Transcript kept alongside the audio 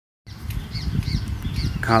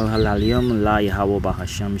Kal Halalim La Yahweh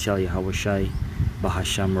Bahasham Shal Yahweh Shai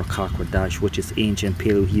Bahasham Rakak Radash, which is ancient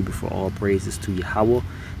Paleo Hebrew for all praises to Yahweh,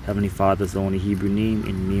 Heavenly Father's only Hebrew name,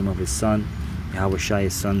 in the name of his Son, Yahweh Shai,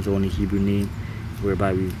 his Son's only Hebrew name,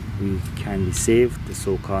 whereby we can be saved, the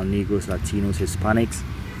so-called Negroes, Latinos, Hispanics,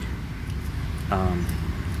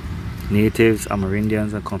 natives,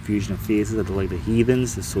 Amerindians, and confusion of faces, like the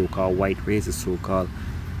heathens, the so-called white race, the so-called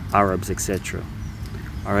Arabs, etc.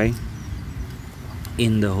 Alright?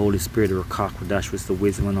 In the Holy Spirit, the Rakak Radash, was the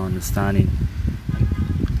wisdom and understanding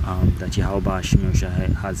that Yahweh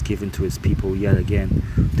has given to his people yet again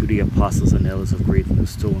through the apostles and elders of Great and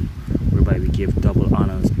Stone, whereby we give double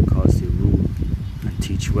honors because they rule and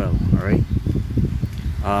teach well. Alright?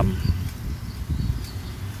 I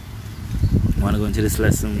want to go into this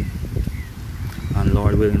lesson, and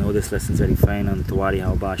Lord willing, know this lesson is edifying, and to what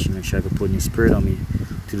Yahweh Shai for putting your spirit on me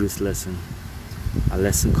to do this lesson. A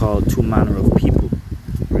lesson called Two Manner of People.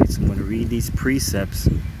 Right, so I'm going to read these precepts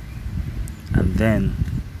and then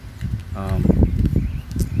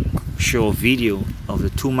show a video of the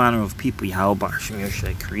two manner of people Yahweh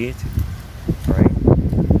Shai created. Alright?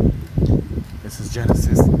 This is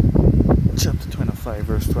Genesis chapter 25,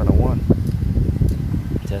 verse 21.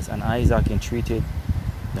 It says, and Isaac entreated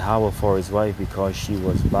Yahweh for his wife because she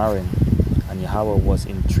was barren, and Yahweh was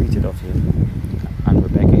entreated of him. And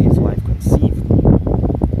Rebekah his wife conceived,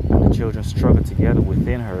 and the children struggled together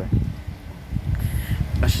within her.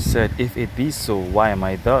 And she said, if it be so, why am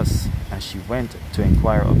I thus? And she went to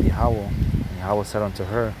inquire of Yahweh. And Yahweh said unto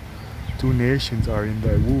her, two nations are in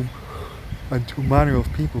thy womb, and two manner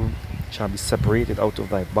of people shall be separated out of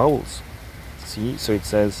thy bowels. See, so it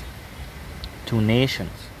says two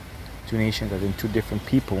nations as in two different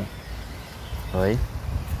people, right?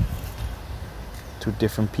 Two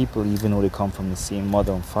different people, even though they come from the same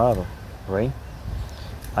mother and father, right?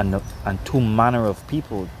 And two manner of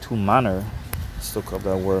people, two manner. Let's look up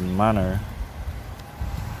that word manner.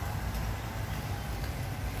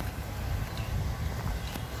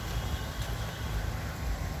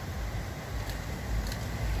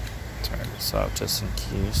 Turn this out just in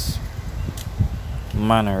case.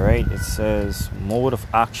 Manner, right? It says mode of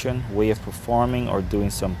action, way of performing or doing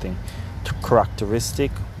something.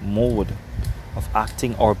 Characteristic, mode of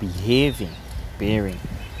acting or behaving, bearing,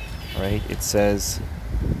 right? It says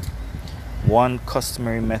one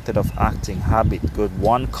customary method of acting, habit. Good.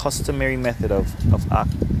 One customary method of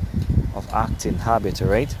acting, habit. All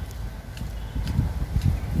right.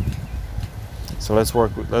 So let's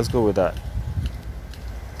go with that.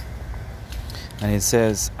 And it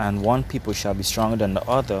says, and one people shall be stronger than the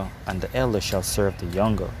other, and the elder shall serve the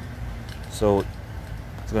younger. So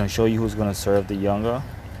it's going to show you who's going to serve the younger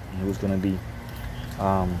and who's going to be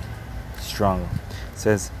stronger. It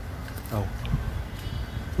says,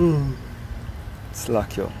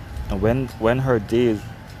 slack yo. And when her days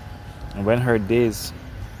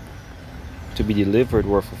to be delivered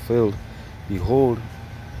were fulfilled, behold,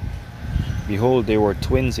 there were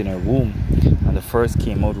twins in her womb, and the first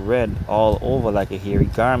came out red all over like a hairy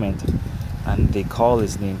garment, and they call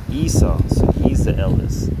his name Esau. So he's the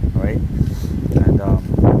eldest, right? And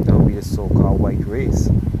that will be the so-called white race,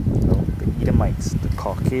 the Edomites, the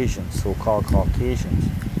Caucasians, so-called Caucasians.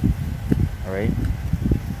 All right.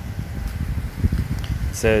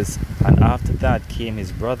 It says, and after that came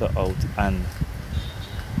his brother out, and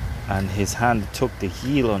his hand took the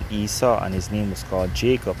heel on Esau, and his name was called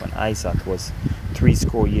Jacob, and Isaac was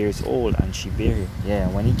 80 years old, and she bare him. Yeah,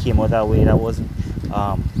 when he came out that way, that wasn't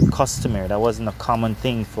customary. That wasn't a common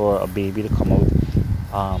thing for a baby to come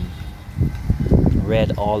out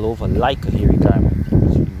red all over like a hairy garment.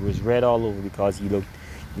 He was red all over because he looked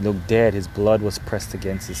dead. His blood was pressed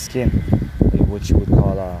against his skin, what you would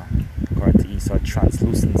call, according to Esau,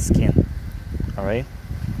 translucent skin. All right.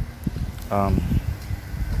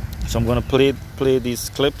 So I'm going to play these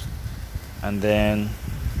clips, and then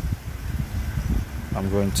I'm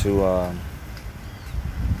going to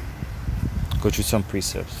go through some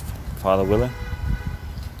precepts, Father willing.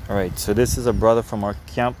 All right. So this is a brother from our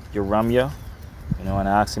camp, Yoramia. And I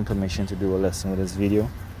asked him permission to do a lesson with this video.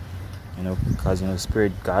 Because the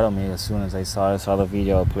Spirit got on me as soon as I saw the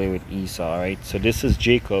video. I'll play with Esau. All right. So this is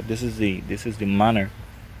Jacob. This is the manner,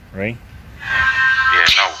 right? Yeah.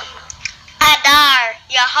 No. Adar,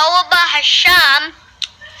 Yahweh Bahasham,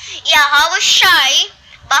 Yahweh Shai,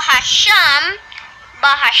 Bahasham,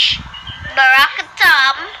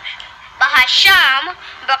 Barakatam, Bahasham,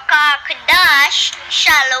 Bakakadash,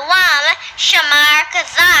 Shalom, Shamar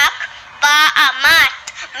Kazak, Ba'amat,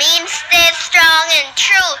 means stay strong in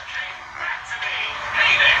truth.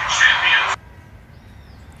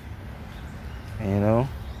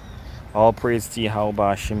 All praise to Yahweh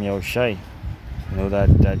Hashem Yahushai. You know that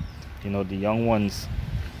the young ones,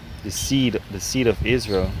 the seed of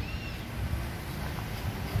Israel.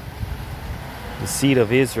 The seed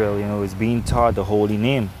of Israel, is being taught the holy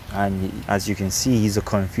name, and as you can see, he's a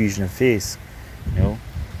confusion of face,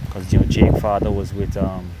 because Jake's father was with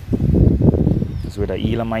a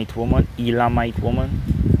Elamite woman,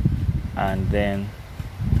 and then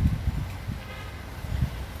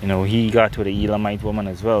he got with the Elamite woman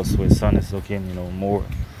as well, so his son is looking more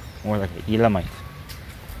like an Elamite.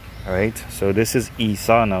 All right, so this is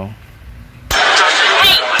Esau now.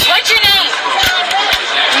 Hey, what's your name?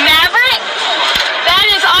 Maverick? That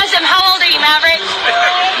is awesome. How old are you, Maverick?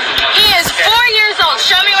 He is 4 years old.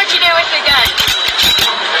 Show me what you do with the gun.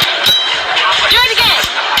 Do it again.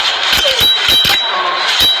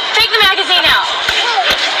 Take the magazine out.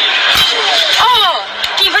 Oh,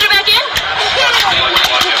 can you put it back in?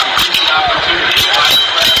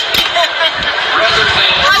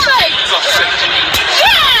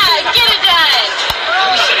 Yeah, get it done.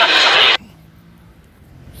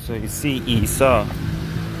 So you see Esau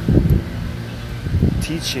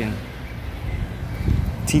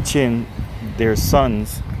teaching their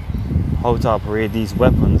sons how to operate these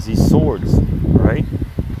weapons, these swords, right?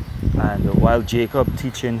 And while Jacob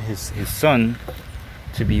teaching his son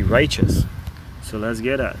to be righteous. So let's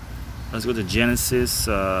get at it. Let's go to Genesis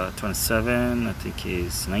 27, I think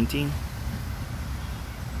it's 19.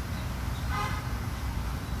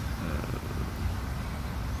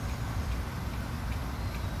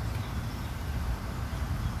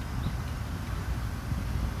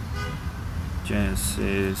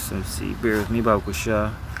 Genesis, let's see, bear with me,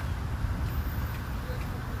 Bakusha.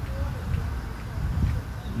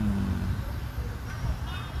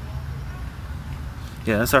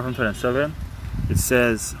 Yeah, let's start from 27. It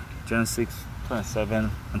says, Genesis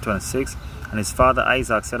 27 and 26. And his father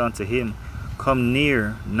Isaac said unto him, Come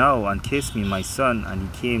near now and kiss me, my son. And he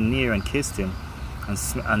came near and kissed him,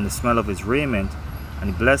 and the smell of his raiment.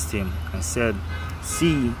 And he blessed him, and said,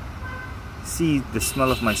 See, the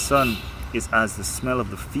smell of my son is as the smell of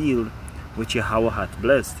the field which Yahweh hath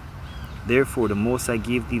blessed. Therefore the Most High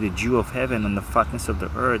gave thee the dew of heaven and the fatness of the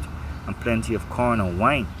earth and plenty of corn and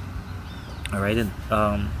wine. Alright, and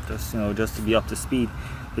just to be up to speed,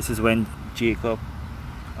 this is when Jacob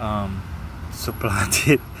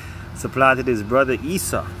supplanted his brother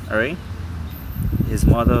Esau. Alright, his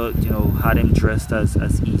mother had him dressed as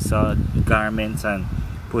Esau, garments, and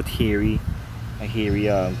put a hairy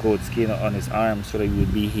goat skin on his arm so that he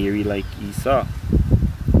would be hairy like Esau.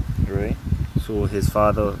 Right? So his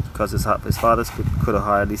father, because his father could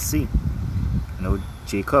hardly see,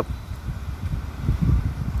 Jacob.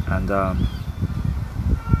 And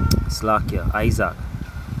Isaac.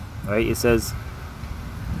 Right? It says,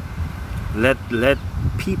 let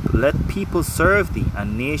people serve thee,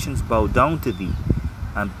 and nations bow down to thee,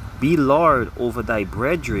 and be Lord over thy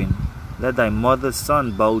brethren. Let thy mother's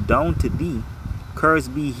son bow down to thee.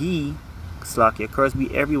 Cursed be he, cursed be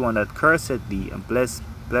everyone that curseth thee, and blessed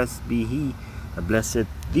be he that blesseth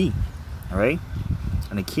thee. Alright?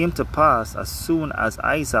 And it came to pass, as soon as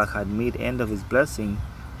Isaac had made end of his blessing,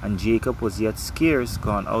 and Jacob was yet scarce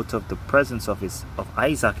gone out of the presence of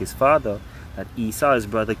Isaac his father, that Esau his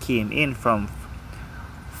brother came in from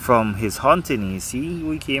his hunting. You see,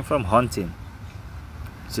 we came from hunting.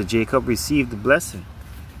 So Jacob received the blessing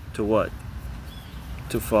to what?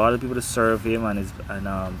 For other people to serve him, and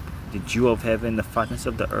the dew of heaven, the fatness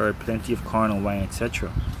of the earth, plenty of corn and wine,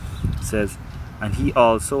 etc. It says, and he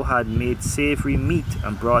also had made savory meat,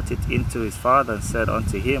 and brought it into his father, and said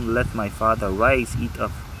unto him, Let my father rise, eat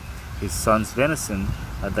of his son's venison,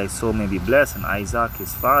 that thy soul may be blessed. And Isaac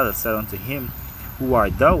his father said unto him, Who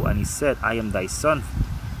art thou? And he said, I am thy son,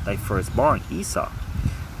 thy firstborn, Esau.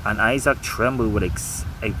 And Isaac trembled with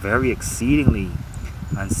very exceedingly,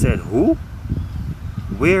 and said, Who?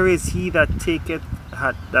 Where is he that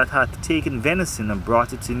hath taken venison and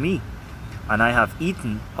brought it to me? And I have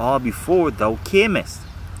eaten all before thou camest,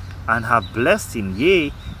 and have blessed him,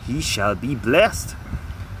 yea, he shall be blessed.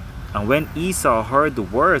 And when Esau heard the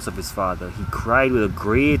words of his father, he cried with a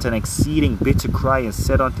great and exceeding bitter cry, and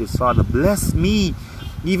said unto his father, Bless me,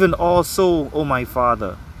 even also, O my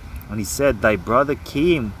father. And he said, Thy brother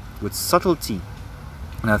came with subtlety,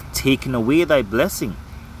 and hath taken away thy blessing.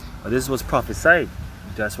 Well, this was prophesied.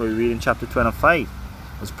 That's what we read in chapter 25. It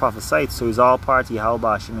was prophesied. So it's all part of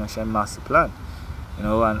Yahweh Hashem master plan.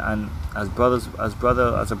 And as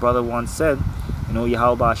a brother once said,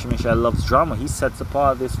 Yahweh Hashem loves drama. He sets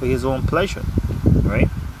apart this for his own pleasure. Right?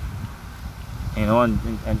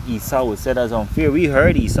 And Esau was said as unfair. We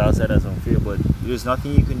heard Esau said as unfair, but there's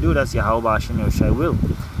nothing you can do. That's Yahweh Hashem will.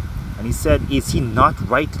 And he said, is he not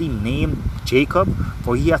rightly named Jacob?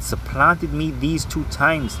 For he hath supplanted me these 2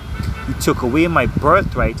 times. He took away my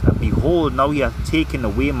birthright, and behold, now he hath taken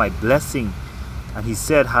away my blessing. And he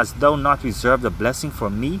said, hast thou not reserved a blessing for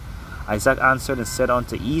me? Isaac answered and said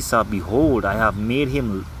unto Esau, behold, I have made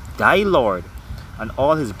him thy lord, and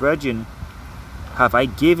all his brethren have I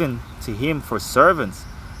given to him for servants,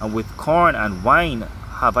 and with corn and wine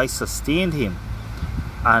have I sustained him.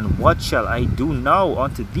 And what shall I do now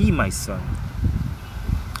unto thee, my son?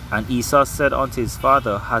 And Esau said unto his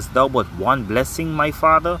father, hast thou but one blessing, my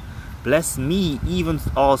father? Bless me even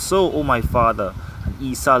also, O my father. And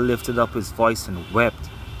Esau lifted up his voice and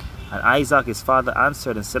wept. And Isaac his father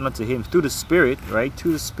answered and said unto him through the Spirit, right,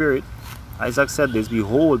 through the Spirit, Isaac said this,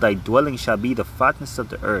 behold, thy dwelling shall be the fatness of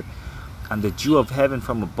the earth, and the dew of heaven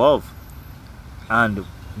from above. And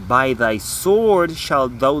by thy sword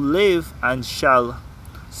shalt thou live, and shall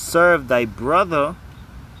serve thy brother.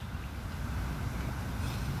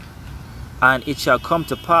 And it shall come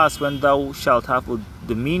to pass, when thou shalt have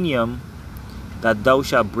dominion, that thou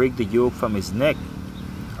shalt break the yoke from his neck.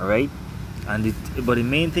 All right. But the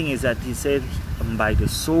main thing is that he said, by the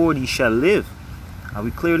sword he shall live. And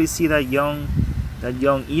we clearly see that young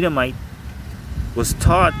Edomite was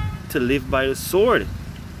taught to live by the sword,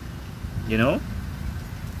 you know,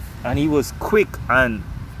 and he was quick and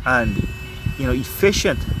you know,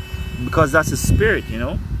 efficient, because that's his spirit, you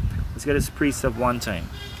know. Let's get his precept one time.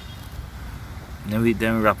 And then we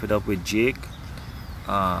wrap it up with Jake.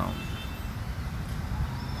 Yeah.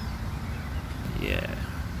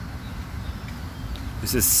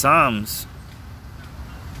 This is Psalms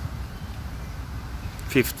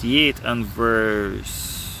 58 and verse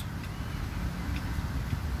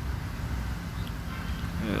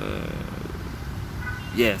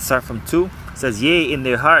start from 2. It says, yea, in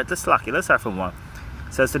their heart. Let's start from 1.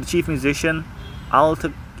 It says, to the chief musician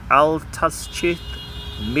Al-Taschith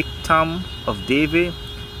Miktam of David,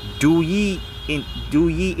 do ye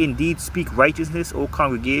indeed speak righteousness, O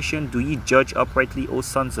congregation? Do ye judge uprightly, O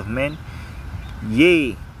sons of men?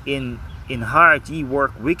 Yea, in heart ye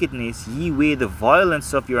work wickedness, ye weigh the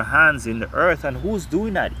violence of your hands in the earth. And who's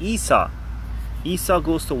doing that? Esau. Esau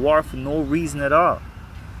goes to war for no reason at all,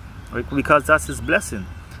 right? Because that's his blessing.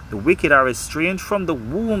 The wicked are estranged from the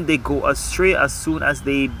womb. They go astray as soon as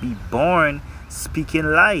they be born, speaking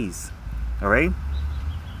lies. All right.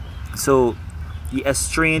 So he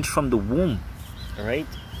estranged from the womb. All right.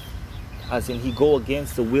 As in, he go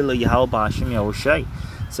against the will of Yahweh Hashem Yahushai.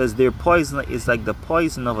 Says their poison is like the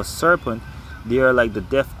poison of a serpent. They are like the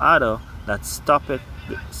deaf adder that stoppeth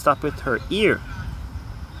her ear.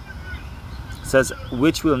 Says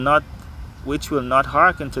which will not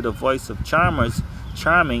hearken to the voice of charmers,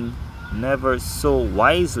 charming never so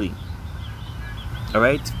wisely. All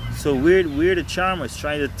right. So we're the charmers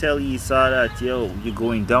trying to tell Esau that, yo, you're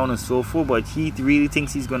going down and so forth, but he really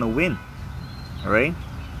thinks he's gonna win. All right.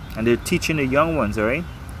 And they're teaching the young ones. All right.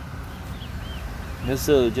 Just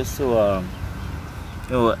so you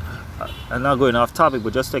know, I'm not going off topic,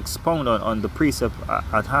 but just to expound on the precept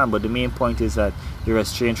at hand. But the main point is that they're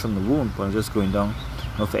estranged from the womb. But I'm just going down,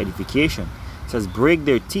 you know, for edification. It says, break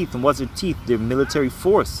their teeth. And what's their teeth? Their military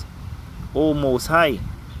force, O Most High.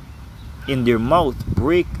 In their mouth,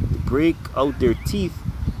 break out their teeth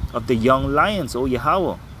of the young lions, O Yahweh.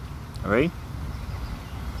 All right.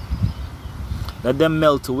 Let them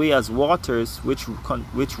melt away as waters which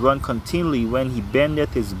run continually. When he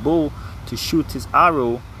bendeth his bow to shoot his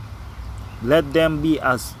arrow, let them be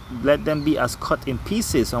as cut in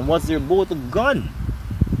pieces. And what's their bow? The gun.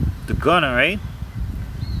 The gun, all right.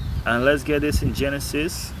 And let's get this in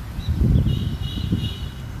Genesis,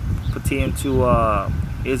 pertaining to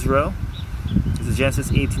Israel. This is Genesis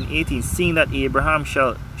 18:18. Seeing that Abraham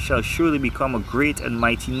shall surely become a great and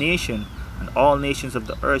mighty nation, and all nations of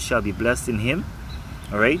the earth shall be blessed in him.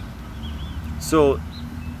 All right. So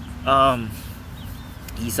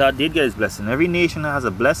Esau did get his blessing. Every nation has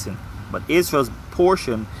a blessing, but Israel's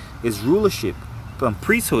portion is rulership from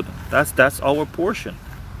priesthood. That's our portion,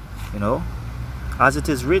 you know, as it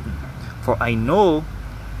is written, for I know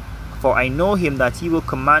him that he will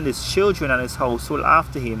command his children and his household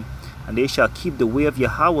after him, and they shall keep the way of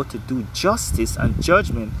Yahweh to do justice and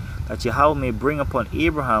judgment, that Yahweh may bring upon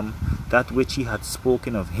Abraham that which he had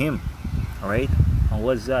spoken of him. All right. And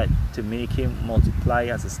what's that? To make him multiply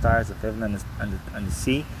as the stars of heaven and the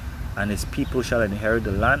sea, and his people shall inherit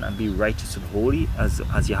the land and be righteous and holy, as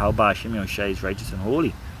Yahweh Hashem Yahushai is righteous and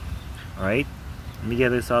holy. All right. Let me get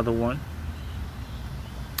this other one.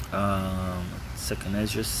 2nd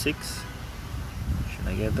Ezra 6. Should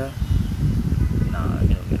I get that? Nah, I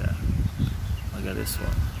don't get that. I got this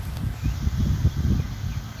one.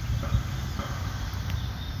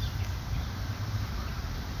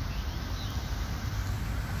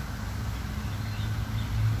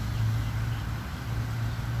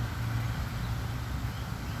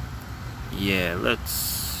 Yeah,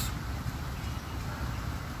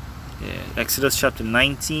 Exodus chapter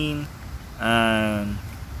 19 and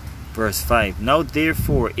verse 5. Now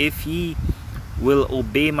therefore, if ye will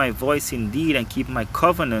obey my voice indeed and keep my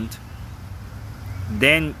covenant,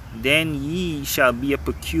 then ye shall be a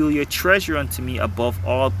peculiar treasure unto me above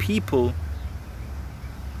all people.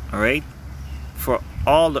 Alright? For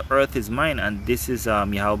all the earth is mine. And this is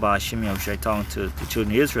Yahweh Hashem Yahushua talking to the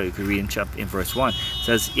children of Israel. You can read in verse 1. It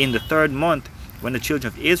says, in the 3rd month, when the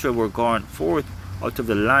children of Israel were gone forth out of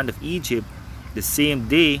the land of Egypt, the same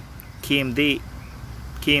day came they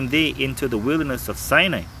into the wilderness of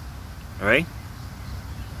Sinai. Alright?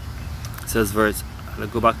 It says let's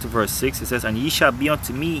go back to verse 6. It says, and ye shall be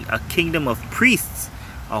unto me a kingdom of priests,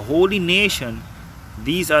 a holy nation.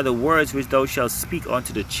 These are the words which thou shalt speak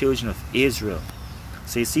unto the children of Israel.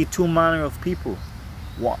 So you see 2 manner of people.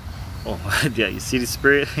 What? Oh yeah, you see the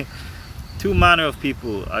spirit? 2 manner of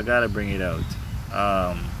people. I gotta bring it out.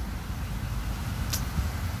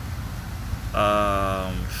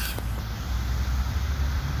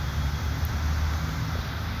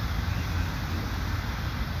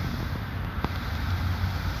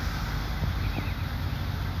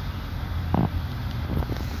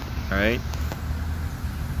 Alright.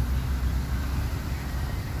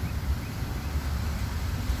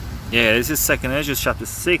 Yeah, this is 2nd Ezra chapter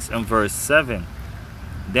 6 and verse 7.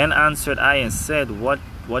 Then answered I and said, What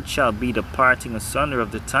shall be the parting asunder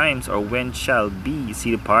of the times, or when shall be? You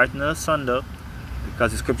see the parting asunder,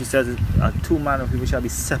 because the scripture says 2 manner of people shall be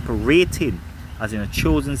separated, as in a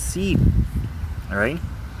chosen seed. Alright?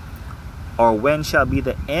 Or when shall be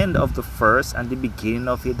the end of the first and the beginning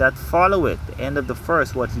of it that followeth? The end of the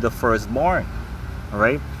first, what is the firstborn?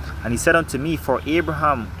 Alright? And he said unto me, from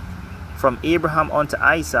Abraham unto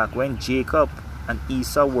Isaac, when Jacob and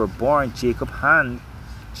Esau were born, Jacob's hand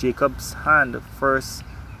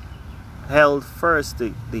held first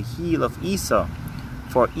the heel of Esau.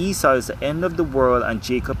 For Esau is the end of the world, and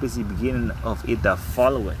Jacob is the beginning of it that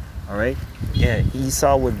followeth. Alright? Yeah,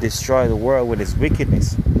 Esau would destroy the world with his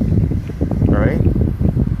wickedness. Alright?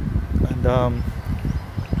 And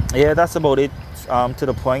yeah, that's about it. To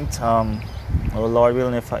the point. Oh, Lord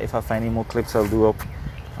willing, if I find any more clips, I'll do up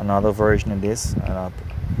another version of this. And I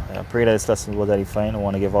pray that this lesson was edifying. I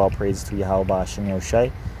want to give all praise to Yahweh Hashem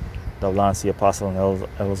Yahushua, the Lance, the Apostle, and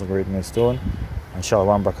elders of great millstone. And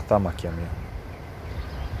Shalom Brakatham Makiamia.